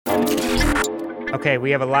Okay,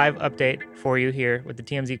 we have a live update for you here with the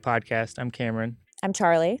TMZ podcast. I'm Cameron. I'm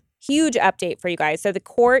Charlie. Huge update for you guys. So the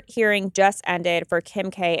court hearing just ended for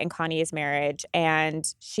Kim K and Kanye's marriage,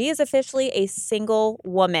 and she is officially a single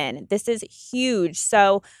woman. This is huge.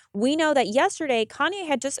 So we know that yesterday Kanye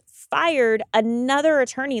had just fired another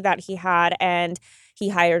attorney that he had, and he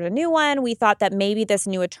hired a new one. We thought that maybe this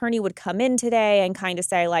new attorney would come in today and kind of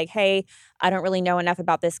say like, hey, I don't really know enough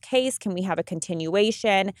about this case. Can we have a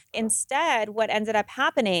continuation? Instead, what ended up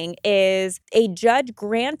happening is a judge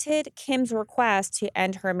granted Kim's request to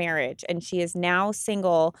end her marriage, and she is now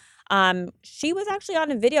single. She was actually on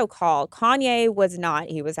a video call. Kanye was not.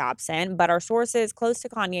 He was absent, but our sources close to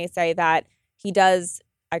Kanye say that he does,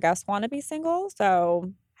 I guess, want to be single.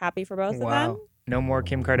 So happy for both of them. No more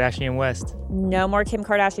Kim Kardashian West. No more Kim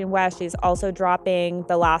Kardashian West. She's also dropping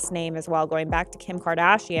the last name as well, going back to Kim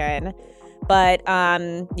Kardashian. But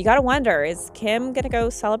you got to wonder, is Kim going to go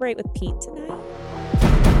celebrate with Pete tonight?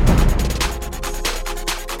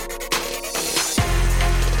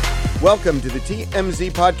 Welcome to the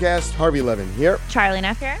TMZ podcast. Harvey Levin here. Charlie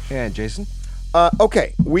Neff here. And Jason.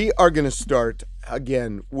 Okay, we are going to start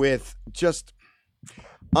again with just,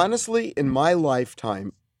 honestly, in my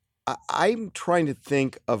lifetime, I'm trying to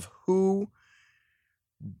think of who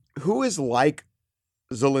is like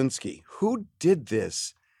Zelensky. Who did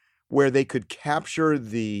this where they could capture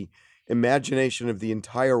the imagination of the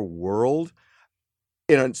entire world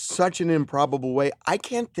in such an improbable way? I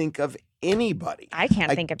can't think of anybody. I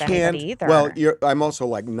can't think of anybody either. Well, I'm also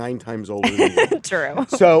like 9 times older than you. True.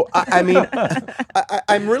 So, I mean,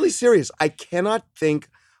 I'm really serious. I cannot think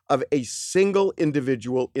of a single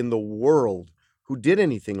individual in the world who did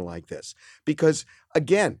anything like this. Because,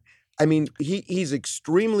 again, I mean, he's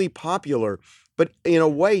extremely popular, but in a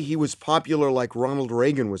way, he was popular like Ronald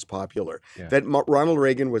Reagan was popular. Yeah. That Ronald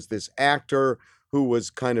Reagan was this actor who was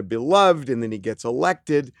kind of beloved, and then he gets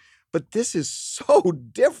elected. But this is so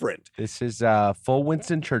different. This is full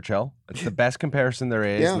Winston Churchill. It's the best comparison there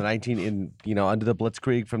is. Yeah. Under the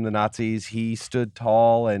Blitzkrieg from the Nazis, he stood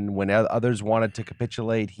tall, and when others wanted to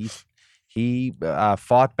capitulate, he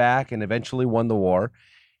fought back and eventually won the war.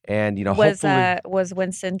 And was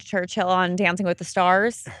Winston Churchill on Dancing with the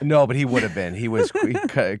Stars? No, but he would have been. He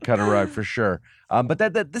cut a rug for sure. But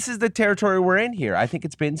this is the territory we're in here. I think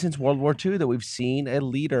it's been since World War II that we've seen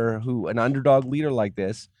an underdog leader like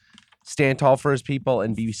this, stand tall for his people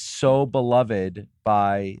and be so beloved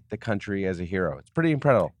by the country as a hero. It's pretty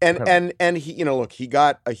incredible. And he, look, he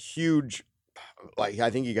got a huge, I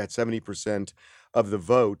think he got 70% of the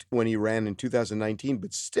vote when he ran in 2019,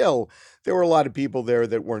 but still there were a lot of people there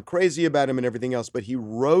that weren't crazy about him and everything else, but he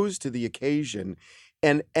rose to the occasion.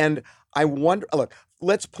 And I wonder, look,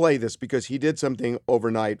 let's play this because he did something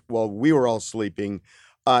overnight while we were all sleeping.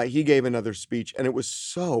 He gave another speech and it was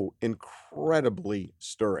so incredibly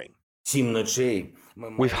stirring.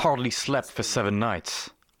 We've hardly slept for 7 nights.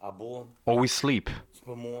 Or we sleep,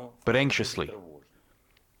 but anxiously.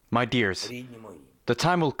 My dears, the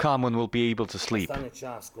time will come when we'll be able to sleep,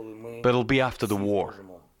 but it'll be after the war,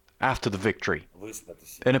 after the victory,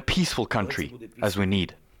 in a peaceful country as we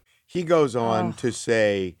need. He goes on to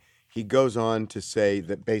say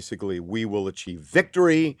that basically we will achieve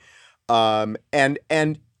victory,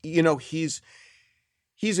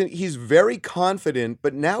 He's very confident,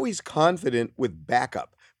 but now he's confident with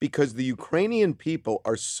backup because the Ukrainian people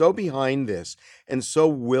are so behind this and so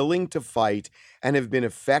willing to fight and have been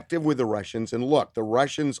effective with the Russians. And look, the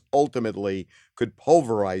Russians ultimately could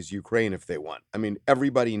pulverize Ukraine if they want. I mean,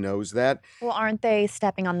 everybody knows that. Well, aren't they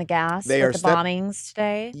stepping on the gas with the bombings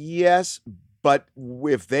today? Yes, but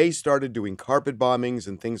if they started doing carpet bombings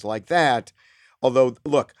and things like that, although,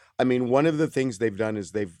 look, I mean, one of the things they've done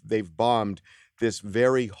is they've bombed this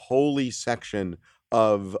very holy section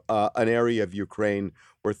of an area of Ukraine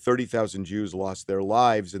where 30,000 Jews lost their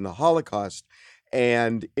lives in the Holocaust.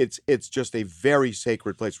 And it's just a very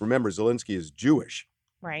sacred place. Remember, Zelensky is Jewish.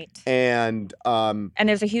 Right. And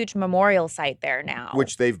there's a huge memorial site there now.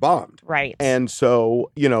 Which they've bombed. Right. And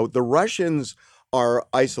so, the Russians are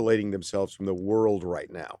isolating themselves from the world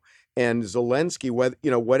right now. And Zelensky,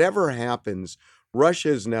 whatever happens, Russia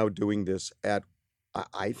is now doing this at,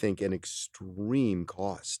 I think, an extreme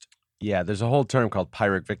cost. Yeah, there's a whole term called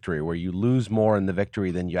Pyrrhic victory where you lose more in the victory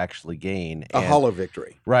than you actually gain. A hollow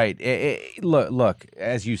victory. Right. Look,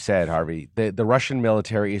 as you said, Harvey, the Russian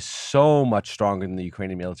military is so much stronger than the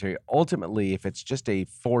Ukrainian military. Ultimately, if it's just a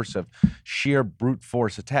force of sheer brute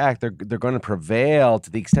force attack, they're going to prevail to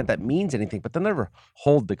the extent that means anything, but they'll never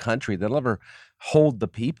hold the country. They'll never hold the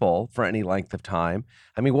people for any length of time.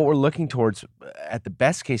 I mean, what we're looking towards at the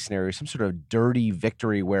best case scenario is some sort of dirty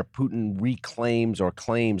victory where Putin reclaims or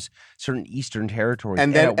claims certain eastern territories.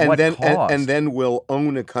 And then cost? and then will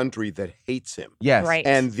own a country that hates him. Yes. Right.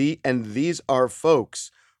 And these are folks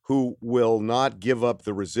who will not give up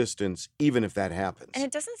the resistance even if that happens. And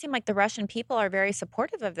it doesn't seem like the Russian people are very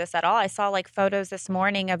supportive of this at all. I saw like photos this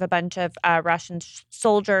morning of a bunch of Russian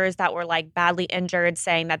soldiers that were like badly injured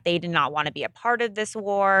saying that they did not want to be a part of this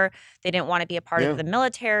war. They didn't want to be a part of the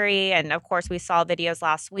military. And of course, we saw videos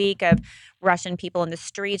last week of Russian people in the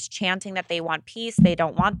streets chanting that they want peace. They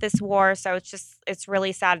don't want this war. So it's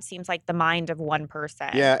really sad. It seems like the mind of one person.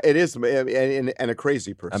 Yeah, it is. And a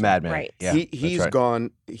crazy person. A madman. Right. Yeah,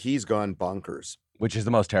 He's gone bonkers. Which is the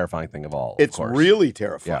most terrifying thing of all. It's of course. really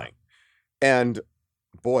terrifying. And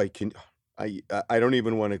boy, I don't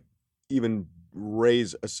even want to even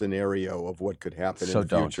raise a scenario of what could happen in the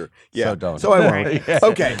future. Yeah. So don't. So I won't. Yeah.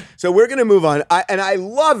 Okay. So we're going to move on. I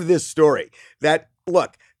love this story that,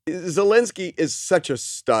 look, Zelensky is such a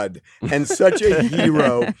stud and such a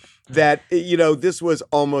hero that, this was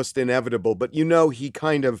almost inevitable. But, he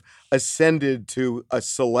kind of ascended to a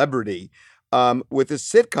celebrity with a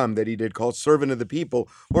sitcom that he did called Servant of the People,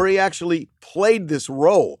 where he actually played this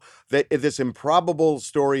role, this improbable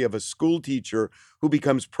story of a school teacher who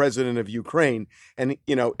becomes president of Ukraine. And,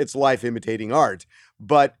 it's life imitating art.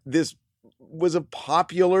 But this was a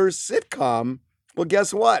popular sitcom. Well,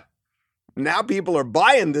 guess what? Now people are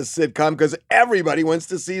buying this sitcom because everybody wants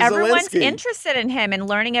to see Everyone's Zelensky. interested in him and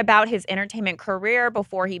learning about his entertainment career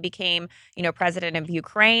before he became, president of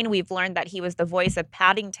Ukraine. We've learned that he was the voice of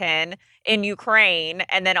Paddington in Ukraine.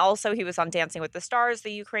 And then also he was on Dancing with the Stars,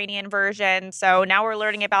 the Ukrainian version. So now we're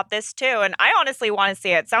learning about this too. And I honestly want to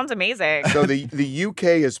see it. Sounds amazing. So the UK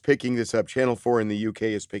is picking this up. Channel 4 in the UK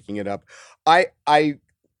is picking it up. I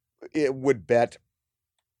would bet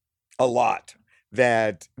a lot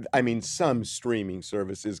that, some streaming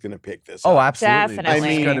service is going to pick this Oh, up. absolutely.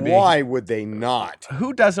 Definitely. Why would they not?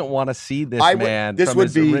 Who doesn't want to see this man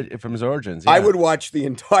from his origins? I Yeah. would watch the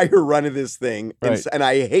entire run of this thing, Right. and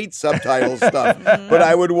I hate subtitle stuff, but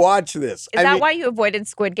I would watch this. Is that why you avoided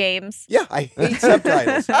Squid Games? Yeah, I hate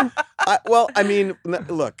subtitles.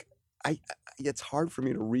 Look, it's hard for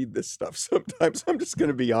me to read this stuff sometimes. I'm just going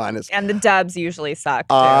to be honest. And the dubs usually suck,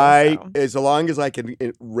 too. As long as I can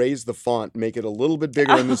raise the font, make it a little bit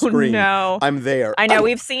bigger on the screen, no. I'm there. I know.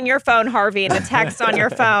 We've seen your phone, Harvey, and the text on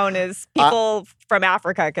your phone is people from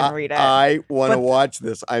Africa can read it. I want to watch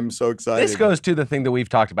this. I'm so excited. This goes to the thing that we've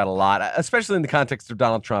talked about a lot, especially in the context of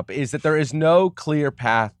Donald Trump, is that there is no clear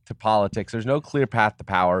path to politics. There's no clear path to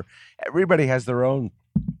power. Everybody has their own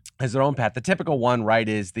path. The typical one, right,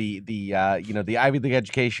 is the Ivy League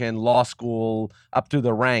education, law school, up through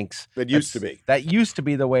the ranks. That used to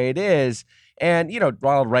be the way it is. And,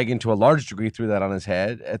 Ronald Reagan, to a large degree, threw that on his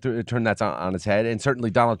head, turned that on his head. And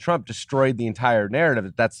certainly Donald Trump destroyed the entire narrative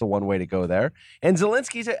that that's the one way to go there. And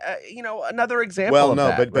Zelensky's, another example of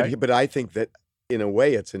that. But I think that in a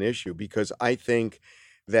way it's an issue because I think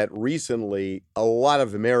that recently a lot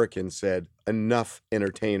of Americans said enough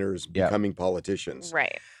entertainers becoming politicians.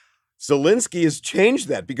 Right. Zelensky has changed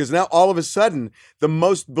that because now all of a sudden the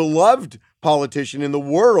most beloved politician in the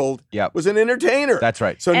world was an entertainer. That's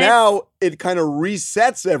right. So now it kind of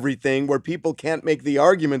resets everything where people can't make the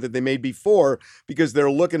argument that they made before because they're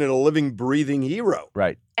looking at a living, breathing hero.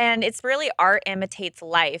 Right. And it's really art imitates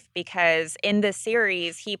life because in this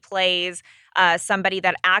series, he plays somebody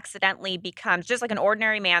that accidentally becomes just like an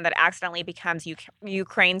ordinary man that accidentally becomes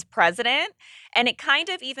Ukraine's president. And it kind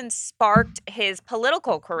of even sparked his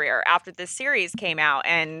political career after this series came out.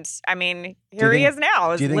 And here he is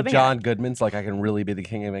now. Do you think John Goodman's like, I can really be the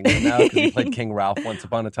king of England now because he played King Ralph once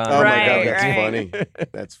upon a time? Oh my God, that's funny.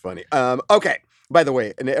 That's funny. Okay. By the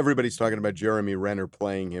way, and everybody's talking about Jeremy Renner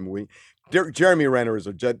playing him. Jeremy Renner is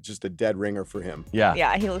just a dead ringer for him. Yeah.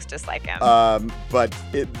 Yeah, he looks just like him. But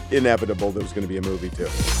inevitable there was going to be a movie too.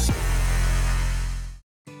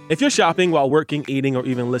 If you're shopping while working, eating, or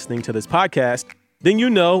even listening to this podcast, then you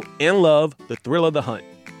know and love the thrill of the hunt.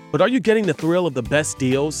 But are you getting the thrill of the best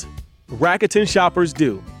deals? Rakuten shoppers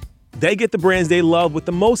do. They get the brands they love with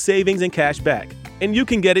the most savings and cash back. And you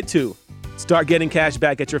can get it too. Start getting cash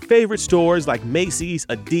back at your favorite stores like Macy's,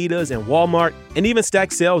 Adidas, and Walmart, and even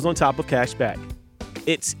stack sales on top of cash back.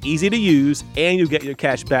 It's easy to use, and you get your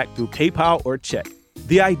cash back through PayPal or check.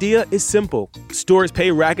 The idea is simple. Stores pay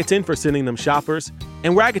Rakuten for sending them shoppers,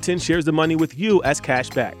 and Rakuten shares the money with you as cash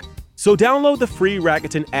back. So download the free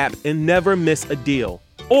Rakuten app and never miss a deal.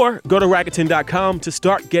 Or go to Rakuten.com to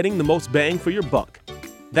start getting the most bang for your buck.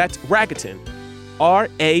 That's Rakuten.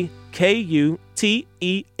 Rakuten.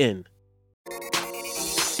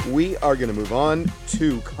 we are going to move on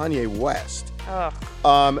to Kanye West. Oh,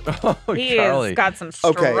 Oh, he Charlie. has got some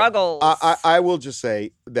Okay, struggles. I will just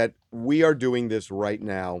say that we are doing this right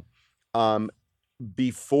now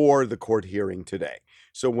before the court hearing today.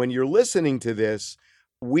 So when you're listening to this,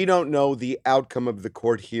 we don't know the outcome of the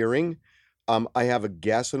court hearing. I have a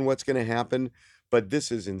guess on what's going to happen, but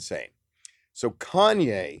this is insane. So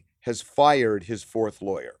Kanye has fired his fourth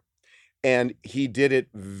lawyer, and he did it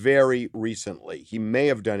very recently. He may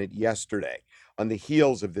have done it yesterday on the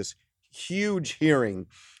heels of this huge hearing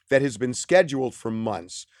that has been scheduled for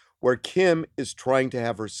months, where Kim is trying to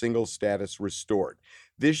have her single status restored.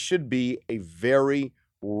 This should be a very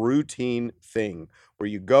routine thing where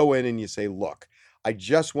you go in and you say, look, I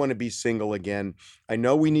just want to be single again. I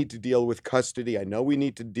know we need to deal with custody. I know we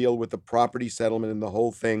need to deal with the property settlement and the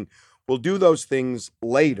whole thing. We'll do those things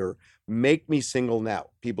later. Make me single now.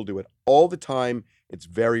 People do it all the time. It's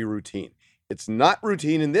very routine. It's not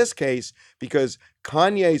routine in this case because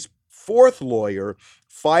Kanye's fourth lawyer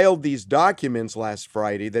filed these documents last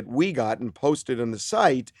Friday that we got and posted on the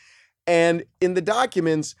site. And in the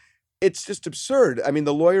documents, it's just absurd. I mean,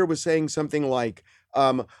 the lawyer was saying something like,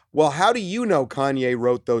 well, how do you know Kanye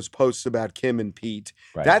wrote those posts about Kim and Pete?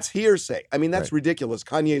 Right. That's hearsay. I mean, that's ridiculous.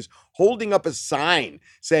 Kanye's holding up a sign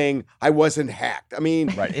saying, I wasn't hacked. I mean,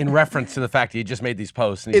 Right, in reference to the fact that he just made these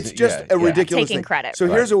posts. And it's just a ridiculous Taking thing. credit. So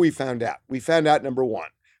Right. here's what we found out. We found out, number one,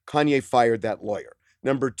 Kanye fired that lawyer.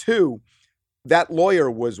 Number two, that lawyer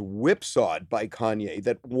was whipsawed by Kanye,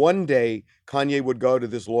 that one day Kanye would go to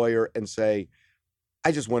this lawyer and say,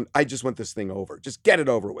 I just want this thing over. Just get it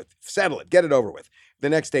over with. Settle it. Get it over with. The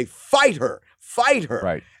next day, fight her.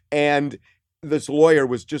 Right. And this lawyer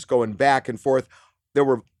was just going back and forth.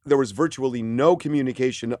 There was virtually no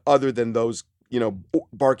communication other than those,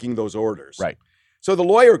 barking those orders. Right. So the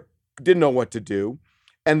lawyer didn't know what to do,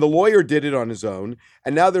 and the lawyer did it on his own.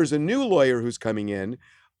 And now there's a new lawyer who's coming in.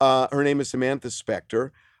 Her name is Samantha Spector.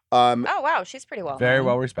 Oh, wow. She's pretty well Very known.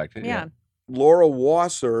 well respected. Yeah. Laura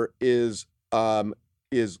Wasser is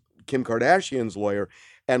Kim Kardashian's lawyer,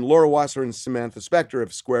 and Laura Wasser and Samantha Spector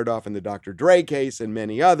have squared off in the Dr. Dre case and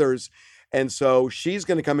many others. And so she's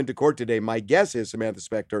going to come into court today. My guess is Samantha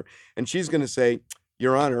Spector, and she's going to say,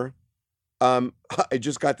 Your Honor, I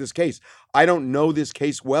just got this case. I don't know this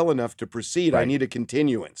case well enough to proceed. I Right. need a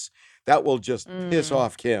continuance. That will just piss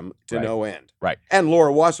off Kim to Right. no end. Right. And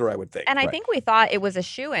Laura Wasser, I would think. And I Right. think we thought it was a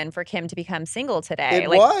shoo-in for Kim to become single today. It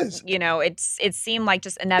was. It seemed like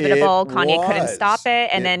just inevitable. Kanye couldn't was. stop it.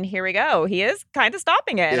 And then here we go. He is kind of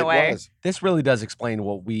stopping it in a way. was. This really does explain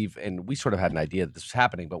what we sort of had an idea that this was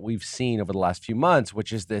happening, but we've seen over the last few months,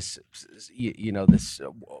 which is this, this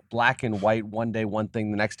black and white, one day one thing,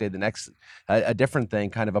 the next day the next, a different thing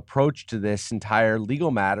kind of approach to this entire legal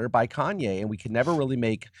matter by Kanye. And we could never really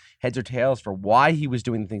make heads or tails for why he was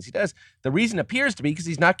doing the things he does. The reason appears to be because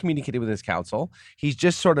he's not communicating with his counsel. He's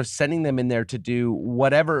just sort of sending them in there to do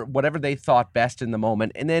whatever they thought best in the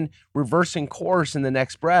moment and then reversing course in the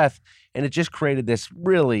next breath. And it just created this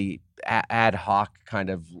really ad hoc kind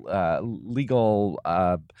of legal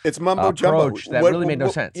It's mumbo jumbo. approach that really made no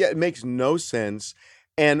sense. Yeah, it makes no sense.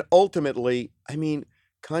 And ultimately, I mean,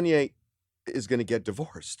 Kanye is going to get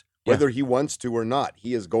divorced, Yeah. whether he wants to or not.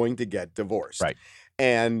 He is going to get divorced. Right.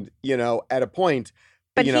 And, at a point,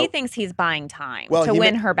 But he thinks he's buying time Well, to he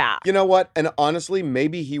win may- her back. you know what? And honestly,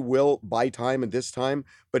 maybe he will buy time at this time.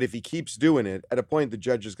 But if he keeps doing it, at a point, the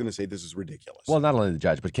judge is going to say, this is ridiculous. Well, not only the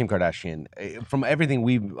judge, but Kim Kardashian, from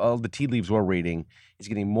everything all the tea leaves we're reading, is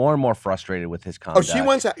getting more and more frustrated with his conduct. she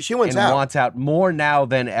wants out. She wants and out. wants out more now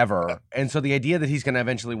than ever. And so the idea that he's going to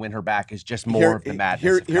eventually win her back is just more of the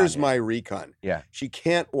madness. of Here's Kanye. my recon. Yeah. She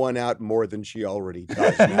can't want out more than she already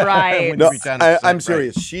does. now. Right. When No, you reach down and I'm say, right.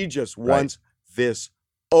 serious. She just wants this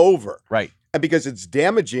over. Right. And because it's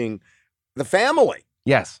damaging the family.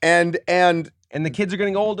 Yes. And And the kids are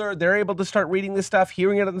getting older. They're able to start reading this stuff,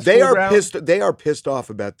 hearing it on the they school are ground. pissed. They are pissed off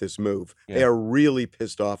about this move. They Yeah. are really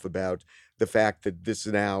pissed off about the fact that this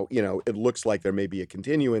now, it looks like there may be a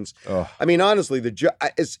continuance. Ugh. I mean, honestly, the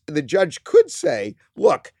judge could say,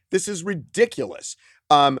 "Look, this is ridiculous.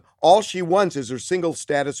 All she wants is her single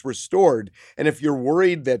status restored. And if you're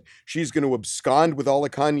worried that she's going to abscond with all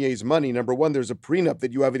of Kanye's money, number one, there's a prenup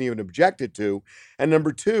that you haven't even objected to, and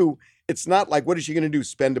number two, it's not like, what is she going to do?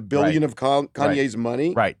 Spend $1 billion of Kanye's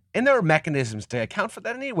money? Right. And there are mechanisms to account for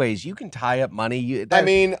that anyways. You can tie up money. I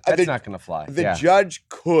mean, that's not going to fly. The Yeah. judge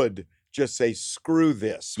could just say, screw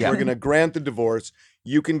this. Yeah. We're going to grant the divorce.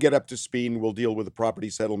 You can get up to speed and we'll deal with the property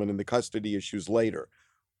settlement and the custody issues later.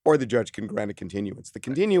 Or the judge can grant a continuance. The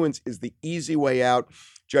continuance is the easy way out.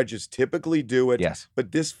 Judges typically do it. Yes.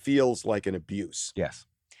 But this feels like an abuse. Yes.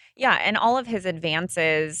 Yeah, and all of his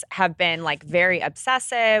advances have been like very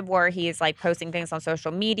obsessive, where he's like posting things on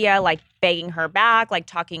social media, like begging her back, like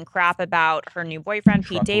talking crap about her new boyfriend,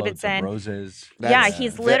 Pete Truckloads of Davidson. roses. Yeah, That's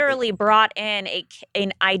he's ve- literally brought in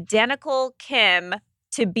an identical Kim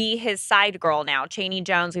to be his side girl now. Cheney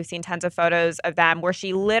Jones, we've seen tons of photos of them where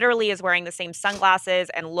she literally is wearing the same sunglasses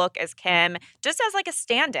and look as Kim, just as like a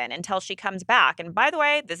stand-in until she comes back. And by the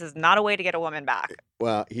way, this is not a way to get a woman back.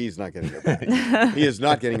 Well, he's not getting her back. He is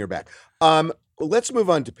not getting her back. Let's move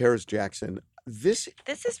on to Paris Jackson. This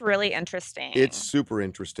is really interesting. It's super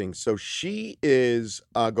interesting. So she is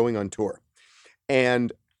going on tour,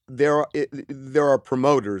 and there are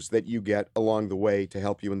promoters that you get along the way to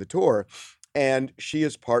help you in the tour, and she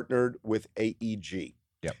is partnered with AEG.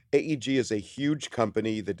 Yep. AEG is a huge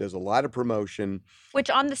company that does a lot of promotion. Which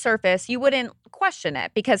on the surface, you wouldn't question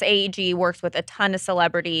it because AEG works with a ton of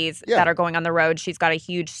celebrities Yeah. that are going on the road. She's got a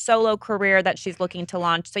huge solo career that she's looking to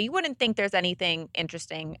launch. So you wouldn't think there's anything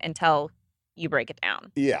interesting until you break it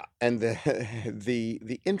down. Yeah, and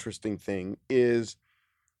the interesting thing is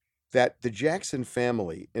that the Jackson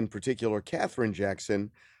family, in particular Catherine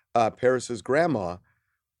Jackson, Paris's grandma,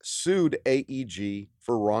 sued AEG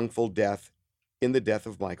for wrongful death in the death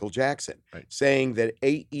of Michael Jackson, Right. saying that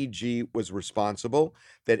AEG was responsible,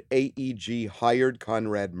 that AEG hired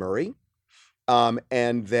Conrad Murray,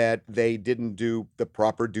 and that they didn't do the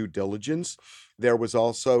proper due diligence. There was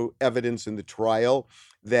also evidence in the trial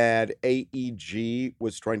that AEG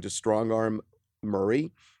was trying to strong-arm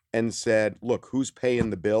Murray and said, look, who's paying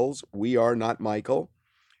the bills? We are, not Michael.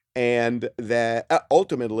 And that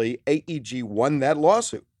ultimately AEG won that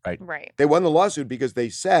lawsuit. Right. They won the lawsuit because they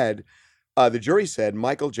said, the jury said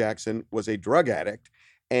Michael Jackson was a drug addict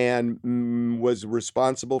and was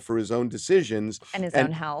responsible for his own decisions And his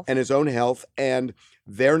own health. and his own health, and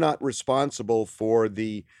they're not responsible for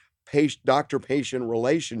the doctor-patient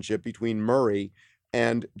relationship between Murray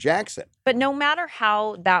and Jackson. But no matter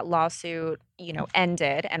how that lawsuit,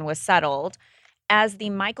 ended and was settled, as the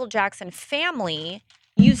Michael Jackson family,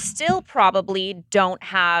 you still probably don't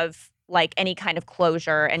have like any kind of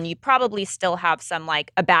closure, and you probably still have some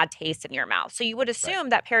like a bad taste in your mouth. So you would assume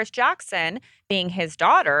that Paris Jackson, being his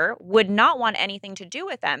daughter, would not want anything to do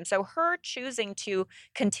with them. So her choosing to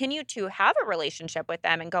continue to have a relationship with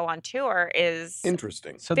them and go on tour is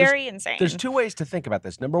Interesting. So very insane. There's two ways to think about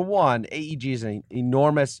this. Number one, AEG is an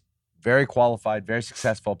enormous, very qualified, very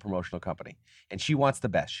successful promotional company. And she wants the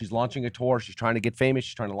best. She's launching a tour. She's trying to get famous.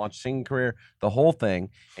 She's trying to launch a singing career, the whole thing.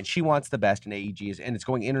 And she wants the best. And AEG is, and it's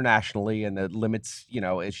going internationally. And the limits,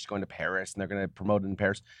 she's going to Paris and they're going to promote it in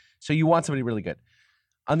Paris. So you want somebody really good.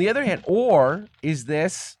 On the other hand, or is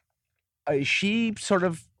this, is she sort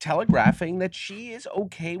of telegraphing that she is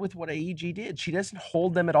okay with what AEG did? She doesn't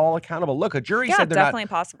hold them at all accountable. Look, a jury said they're definitely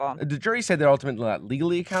possible. The jury said they're ultimately not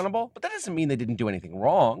legally accountable, but that doesn't mean they didn't do anything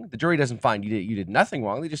wrong. The jury doesn't find you did nothing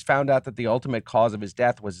wrong. They just found out that the ultimate cause of his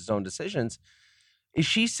death was his own decisions. Is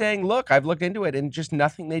she saying, look, I've looked into it and just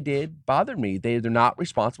nothing they did bothered me. They're not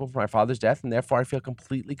responsible for my father's death, and therefore I feel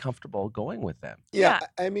completely comfortable going with them. Yeah,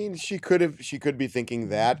 I mean, she could be thinking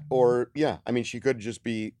that, or she could just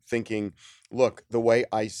be thinking, look, the way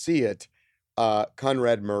I see it,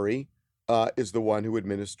 Conrad Murray is the one who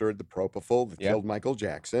administered the propofol that killed Michael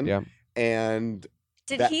Jackson. Yeah. And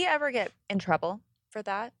Did he ever get in trouble for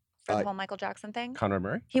that? For the whole Michael Jackson thing? Conrad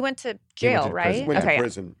Murray? He went to jail, to right? prison. he went to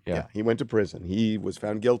prison. Yeah, he went to prison. He was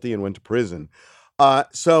found guilty and went to prison.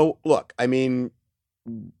 So look, I mean,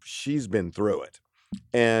 she's been through it.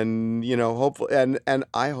 And hopefully, and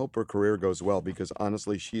I hope her career goes well because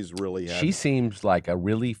honestly, she's really She seems like a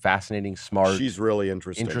really fascinating, smart, she's really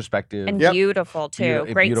interesting, introspective, And Yep. beautiful too.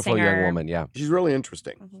 a Great beautiful singer. young woman. Yeah. she's really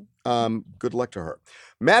interesting. Mhm. Good luck to her.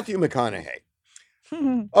 Matthew McConaughey.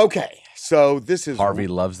 Okay, so this is Harvey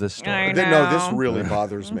loves this story. I No, this know. really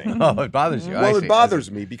bothers me. Oh, it bothers you. I Well, see. it bothers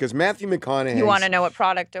me because Matthew McConaughey. You want to know what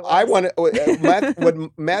product it was? I want to.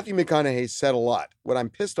 What Matthew McConaughey said a lot. What I'm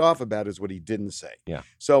pissed off about is what he didn't say. Yeah.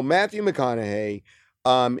 So Matthew McConaughey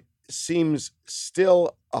seems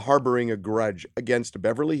still harboring a grudge against a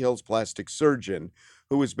Beverly Hills plastic surgeon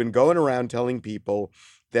who has been going around telling people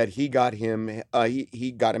that he got him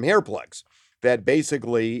hair plugs. That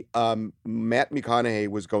basically Matt McConaughey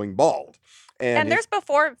was going bald. And there's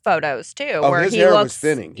before photos too, Oh, where his he hair was looks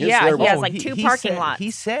thinning. His yeah, hair he was- has like two parking said, lots.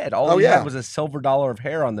 He said all Oh, he yeah. had was a silver dollar of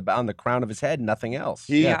hair on the crown of his head, nothing else.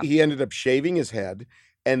 He ended up shaving his head,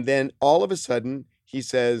 and then all of a sudden he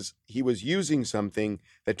says he was using something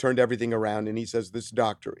that turned everything around, and he says this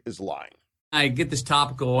doctor is lying. I get this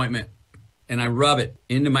topical ointment and I rub it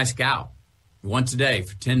into my scalp once a day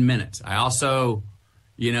for 10 minutes. I also,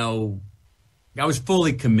 I was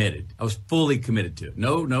fully committed. I was fully committed to it.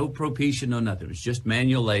 No Propecia, no nothing. It was just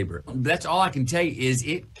manual labor. That's all I can tell you is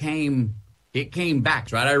it came back,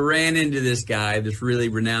 right? I ran into this guy, this really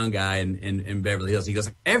renowned guy in Beverly Hills. He goes,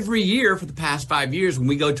 every year for the past 5 years, when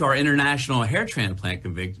we go to our International Hair Transplant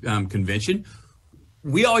Convention,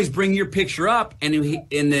 we always bring your picture up, and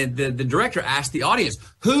the director asked the audience,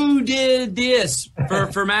 who did this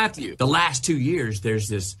for Matthew? The last 2 years, there's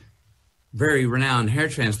this very renowned hair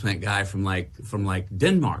transplant guy from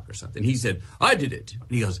Denmark or something. He said, I did it. And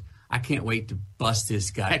he goes, I can't wait to bust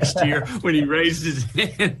this guy next year when he raised his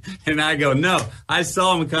hand. And I go, no, I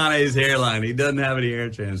saw McConaughey's hairline. He doesn't have any hair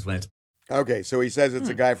transplants. Okay, so he says it's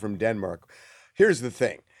a guy from Denmark. Here's the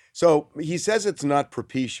thing. So he says it's not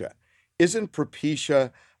Propecia. Isn't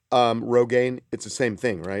Propecia Rogaine? It's the same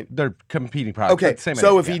thing, right? They're competing products. Okay, Same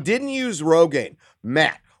so idea, if he didn't use Rogaine,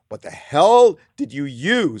 Matt, what the hell did you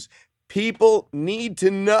use? People need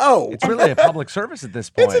to know. It's really a public service at this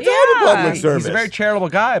point. It's a total public He's service. a very charitable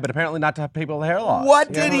guy, but apparently not to have people with hair loss.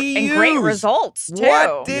 What did he And use? great results, too.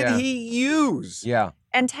 What did he use? Yeah.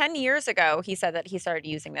 And 10 years ago, he said that he started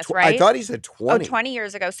using this, I right? thought he said 20. 20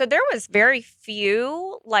 years ago. So there was very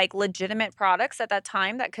few legitimate products at that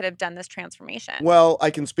time that could have done this transformation. Well, I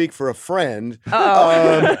can speak for a friend.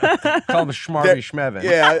 Uh-oh. Call him a Schmarvy Schmevin.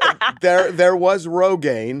 Yeah, there was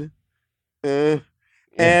Rogaine.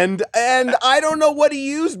 And I don't know what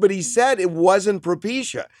he used, but he said it wasn't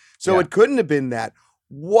Propecia. So it couldn't have been that.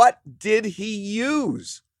 What did he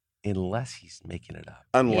use? Unless he's making it up.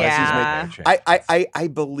 Unless he's making it up. I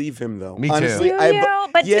believe him, though. Me too. Honestly, Do you?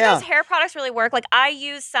 But do those hair products really work? I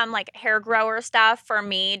use some hair grower stuff for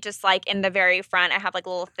me, just in the very front. I have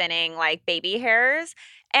little thinning baby hairs.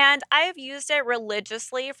 And I've used it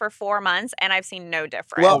religiously for 4 months, and I've seen no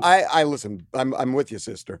difference. Well, I listen. I'm with you,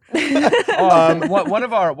 sister. One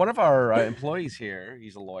of our employees here,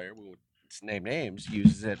 he's a lawyer. We would name names.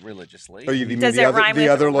 Uses it religiously. Oh, you mean Does the it other, rhyme the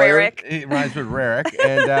with other lawyer? Rarick? It rhymes with Rarick,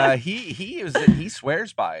 and he uses it. He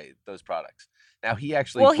swears by those products. Now he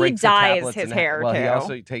actually Well, he breaks the dyes tablets his in hair, Well, he too.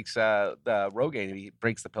 also takes the Rogaine and he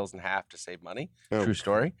breaks the pills in half to save money. Oh. True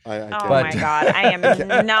story. Oh can't- my God, I am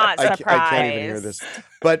not surprised. I can't even hear this.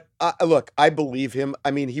 But look, I believe him. I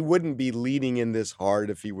mean, he wouldn't be leading in this hard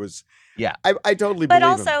if he was. Yeah. I totally But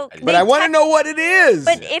believe also, him. But I want to know what it is.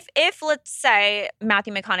 But if let's say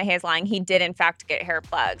Matthew McConaughey is lying, he did in fact get hair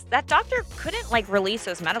plugs. That doctor couldn't release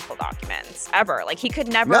those medical documents ever. He could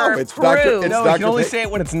never No, it's prove. Dr. It's No, Dr. you can only Pa- say it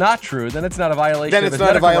when it's not true. Then it's not a violation. Then of it's his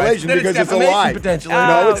not a medical rights. violation Then because it's a defamation, lie. Potentially.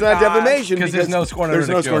 No, it's not God. defamation Because there's no scorn and there's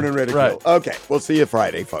no ridicule. scorn and ridicule. Right. Okay, we'll see you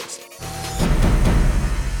Friday, folks.